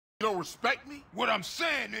You don't respect me? What I'm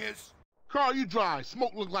saying is... Carl, you dry.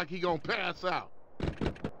 Smoke look like he gonna pass out.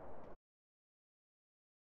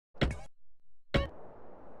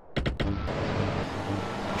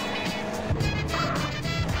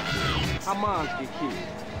 How moms get killed?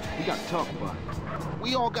 We gotta talk about it.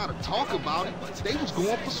 We all gotta talk about it. They was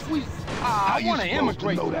going for sweet. I wanna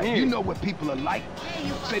immigrate to know that? here. You know what people are like.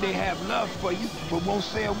 Say they have love for you, but won't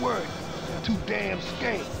say a word. Too damn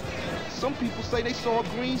scared. Some people say they saw a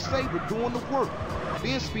green saber doing the work,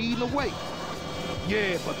 then speeding away.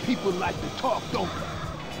 Yeah, but people like to talk, don't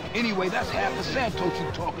they? Anyway, that's half the Santos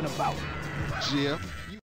you talking about. Yeah.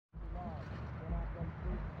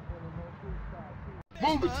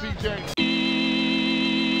 Move it, CJ.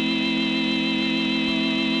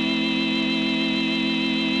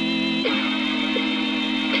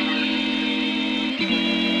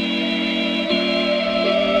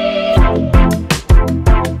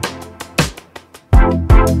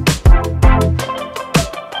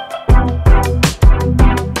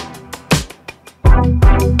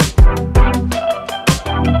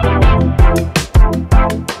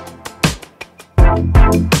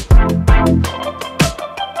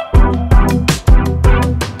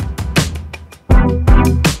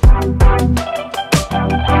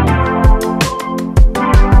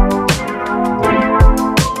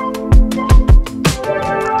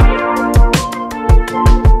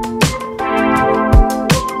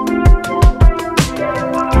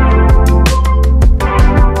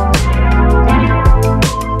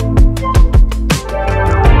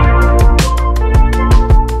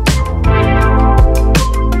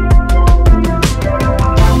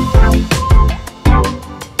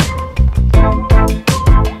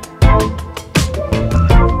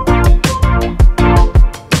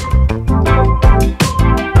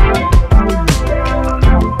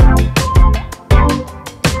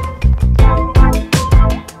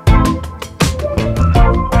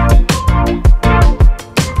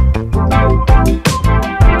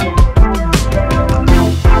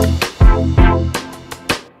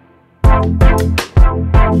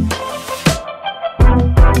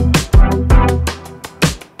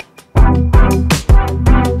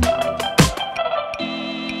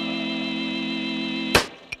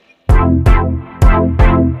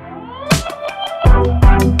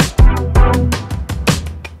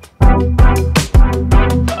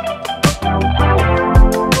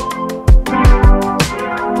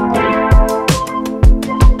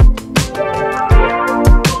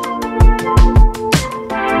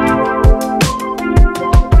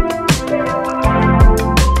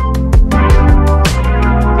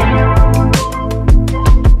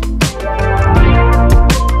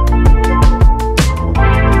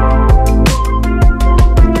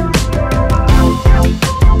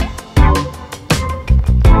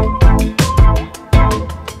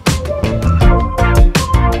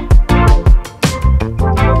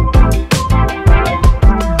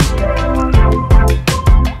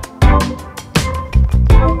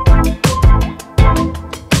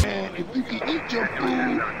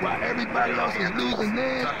 Everybody else is losing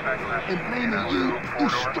theirs and blaming you. You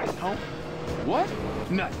straight, huh? What?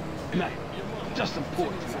 Nothing. Just some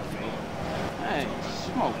poetry, man. Hey,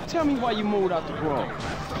 Smoke, tell me why you moved out the Grove.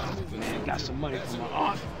 Man, got some money from my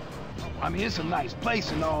aunt. I mean, it's a nice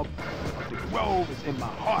place and all, but the Grove is in my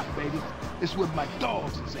heart, baby. It's where my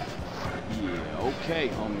dogs is at. Yeah, okay,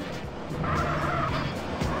 homie.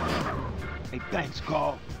 Hey, thanks,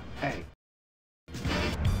 Carl. Hey,